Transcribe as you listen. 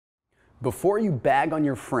Before you bag on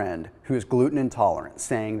your friend who is gluten intolerant,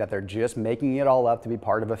 saying that they're just making it all up to be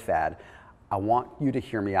part of a fad, I want you to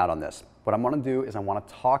hear me out on this. What I'm going to do is I want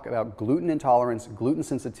to talk about gluten intolerance, gluten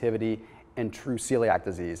sensitivity, and true celiac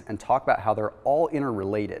disease, and talk about how they're all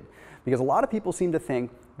interrelated. Because a lot of people seem to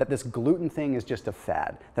think that this gluten thing is just a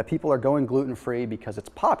fad, that people are going gluten-free because it's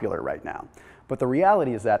popular right now. But the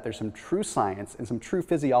reality is that there's some true science and some true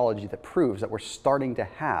physiology that proves that we're starting to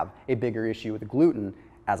have a bigger issue with gluten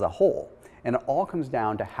as a whole. And it all comes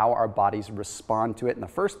down to how our bodies respond to it in the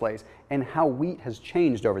first place and how wheat has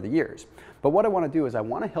changed over the years. But what I want to do is I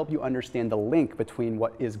want to help you understand the link between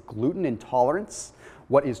what is gluten intolerance,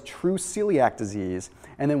 what is true celiac disease,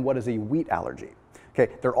 and then what is a wheat allergy.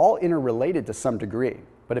 Okay, they're all interrelated to some degree,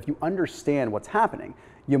 but if you understand what's happening,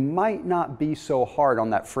 you might not be so hard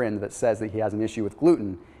on that friend that says that he has an issue with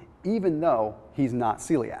gluten, even though he's not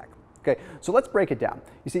celiac. Okay, so let's break it down.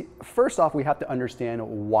 You see, first off, we have to understand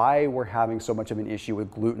why we're having so much of an issue with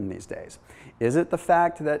gluten these days. Is it the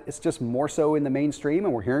fact that it's just more so in the mainstream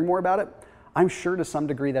and we're hearing more about it? I'm sure to some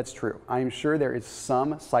degree that's true. I'm sure there is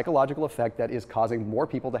some psychological effect that is causing more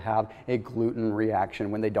people to have a gluten reaction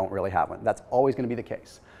when they don't really have one. That's always going to be the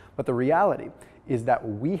case. But the reality is that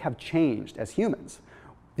we have changed as humans.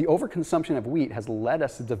 The overconsumption of wheat has led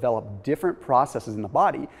us to develop different processes in the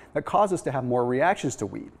body that cause us to have more reactions to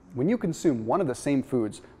wheat. When you consume one of the same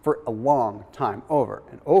foods for a long time over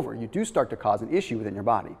and over, you do start to cause an issue within your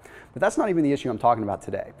body. But that's not even the issue I'm talking about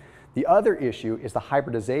today. The other issue is the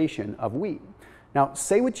hybridization of wheat. Now,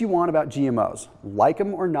 say what you want about GMOs. Like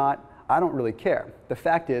them or not, I don't really care. The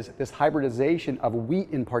fact is, this hybridization of wheat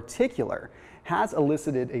in particular has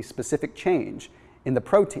elicited a specific change in the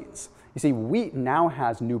proteins. You see, wheat now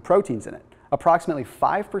has new proteins in it. Approximately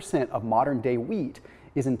 5% of modern day wheat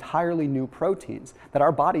is entirely new proteins that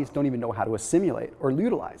our bodies don't even know how to assimilate or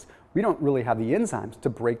utilize. We don't really have the enzymes to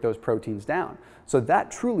break those proteins down. So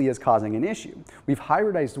that truly is causing an issue. We've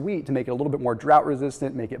hybridized wheat to make it a little bit more drought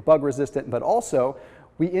resistant, make it bug resistant, but also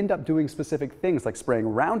we end up doing specific things like spraying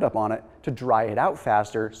Roundup on it to dry it out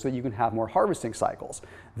faster so you can have more harvesting cycles.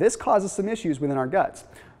 This causes some issues within our guts.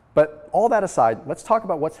 But all that aside, let's talk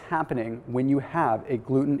about what's happening when you have a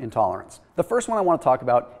gluten intolerance. The first one I want to talk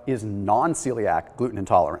about is non-celiac gluten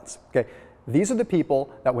intolerance. Okay? These are the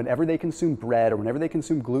people that whenever they consume bread or whenever they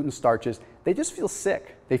consume gluten starches, they just feel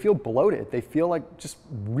sick. They feel bloated. They feel like just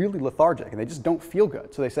really lethargic and they just don't feel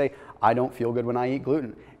good. So they say, I don't feel good when I eat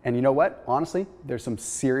gluten. And you know what? Honestly, there's some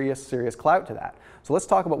serious clout to that. So let's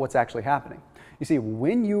talk about what's actually happening. You see,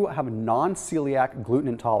 when you have non-celiac gluten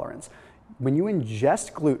intolerance, when you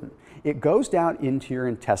ingest gluten, it goes down into your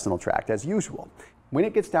intestinal tract as usual. When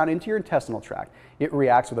it gets down into your intestinal tract, it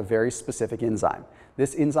reacts with a very specific enzyme.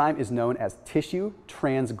 This enzyme is known as tissue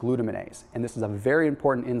transglutaminase, and this is a very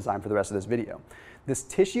important enzyme for the rest of this video. This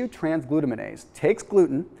tissue transglutaminase takes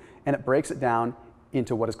gluten and it breaks it down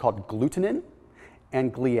into what is called glutenin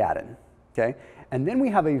and gliadin. Okay? And then we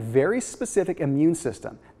have a very specific immune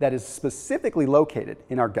system that is specifically located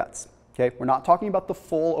in our guts. Okay? We're not talking about the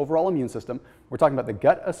full overall immune system. We're talking about the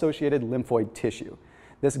gut-associated lymphoid tissue.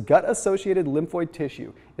 This gut-associated lymphoid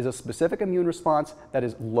tissue is a specific immune response that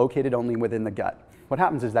is located only within the gut. What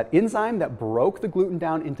happens is that enzyme that broke the gluten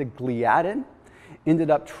down into gliadin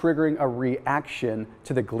ended up triggering a reaction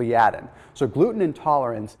to the gliadin. So gluten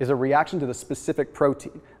intolerance is a reaction to the specific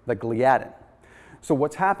protein, the gliadin. So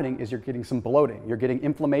what's happening is you're getting some bloating, you're getting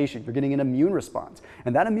inflammation, you're getting an immune response.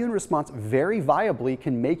 And that immune response very viably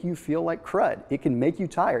can make you feel like crud. It can make you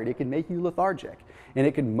tired, it can make you lethargic, and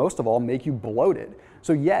it can most of all make you bloated.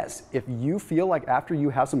 So yes, if you feel like after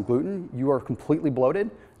you have some gluten, you are completely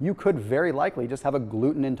bloated, you could very likely just have a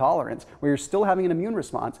gluten intolerance where you're still having an immune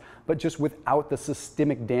response, but just without the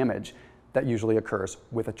systemic damage that usually occurs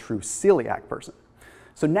with a true celiac person.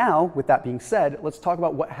 So now, with that being said, let's talk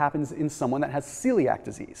about what happens in someone that has celiac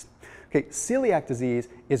disease. Okay, celiac disease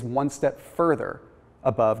is one step further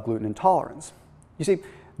above gluten intolerance. You see,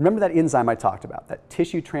 remember that enzyme I talked about, that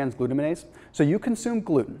tissue transglutaminase? So you consume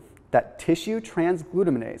gluten. That tissue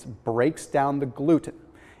transglutaminase breaks down the gluten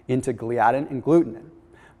into gliadin and glutenin.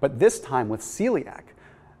 But this time with celiac,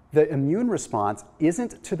 the immune response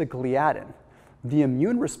isn't to the gliadin. The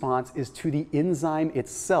immune response is to the enzyme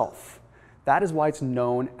itself. That is why it's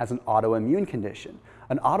known as an autoimmune condition.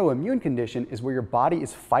 An autoimmune condition is where your body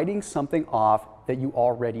is fighting something off that you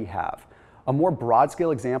already have. A more broad-scale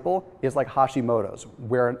example is like Hashimoto's,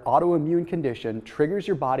 where an autoimmune condition triggers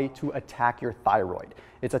your body to attack your thyroid.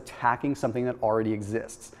 It's attacking something that already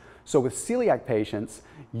exists. So with celiac patients,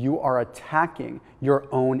 you are attacking your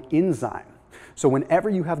own enzyme. So whenever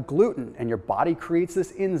you have gluten and your body creates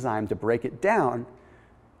this enzyme to break it down,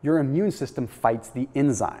 your immune system fights the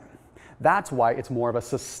enzyme. That's why it's more of a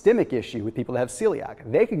systemic issue with people that have celiac.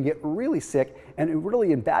 They can get really sick, and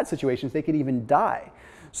really in bad situations, they can even die.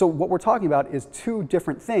 So what we're talking about is two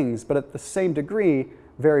different things, but at the same degree,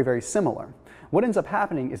 very, very similar. What ends up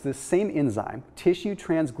happening is this same enzyme, tissue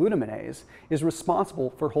transglutaminase, is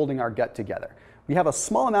responsible for holding our gut together. We have a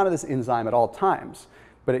small amount of this enzyme at all times,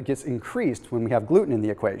 but it gets increased when we have gluten in the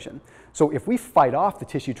equation. So if we fight off the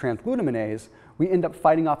tissue transglutaminase, we end up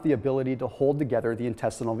fighting off the ability to hold together the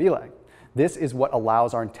intestinal villi. This is what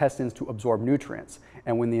allows our intestines to absorb nutrients.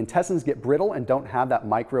 And when the intestines get brittle and don't have that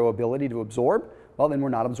micro ability to absorb, well, then we're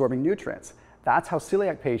not absorbing nutrients. That's how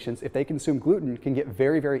celiac patients, if they consume gluten, can get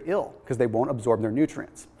very, very ill because they won't absorb their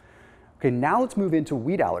nutrients. Okay, now let's move into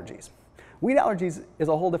wheat allergies. Wheat allergies is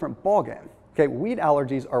a whole different ballgame. Okay, wheat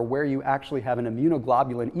allergies are where you actually have an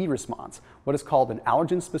immunoglobulin E response, what is called an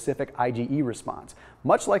allergen-specific IgE response.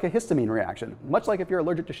 Much like a histamine reaction, much like if you're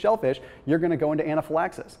allergic to shellfish, you're going to go into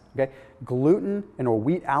anaphylaxis. Okay? Gluten and a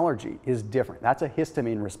wheat allergy is different. That's a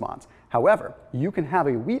histamine response. However, you can have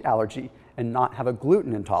a wheat allergy and not have a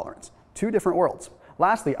gluten intolerance. Two different worlds.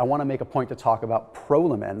 Lastly, I want to make a point to talk about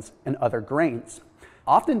prolamins and other grains.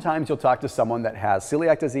 Oftentimes you'll talk to someone that has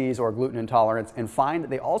celiac disease or gluten intolerance and find that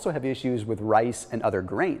they also have issues with rice and other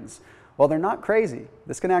grains. Well, they're not crazy.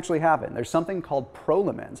 This can actually happen. There's something called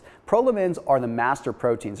prolamins. Prolamins are the master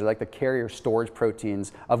proteins. They're like the carrier storage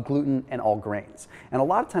proteins of gluten and all grains. And a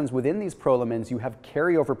lot of times within these prolamins, you have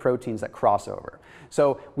carryover proteins that cross over.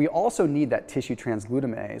 So we also need that tissue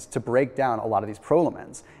transglutaminase to break down a lot of these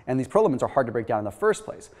prolamins. And these prolamins are hard to break down in the first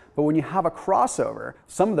place. But when you have a crossover,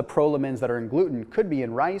 some of the prolamins that are in gluten could be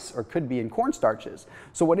in rice or could be in cornstarches.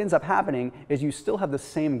 So what ends up happening is you still have the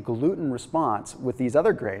same gluten response with these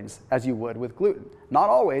other grains as you would with gluten. Not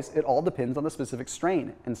always, it all depends on the specific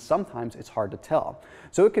strain, and sometimes it's hard to tell.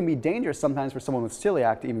 So it can be dangerous sometimes for someone with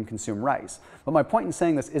celiac to even consume rice. But my point in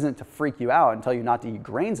saying this isn't to freak you out and tell you not to eat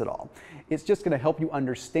grains at all. It's just going to help you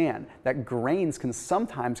understand that grains can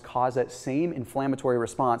sometimes cause that same inflammatory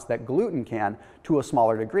response that gluten can to a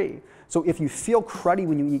smaller degree. So if you feel cruddy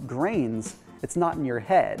when you eat grains, it's not in your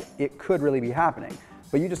head. It could really be happening,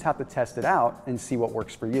 but you just have to test it out and see what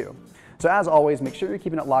works for you. So as always, make sure you're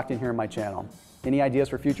keeping it locked in here on my channel. Any ideas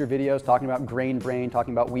for future videos talking about grain brain,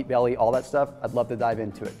 talking about wheat belly, all that stuff? I'd love to dive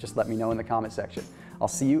into it. Just let me know in the comment section. I'll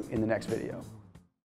see you in the next video.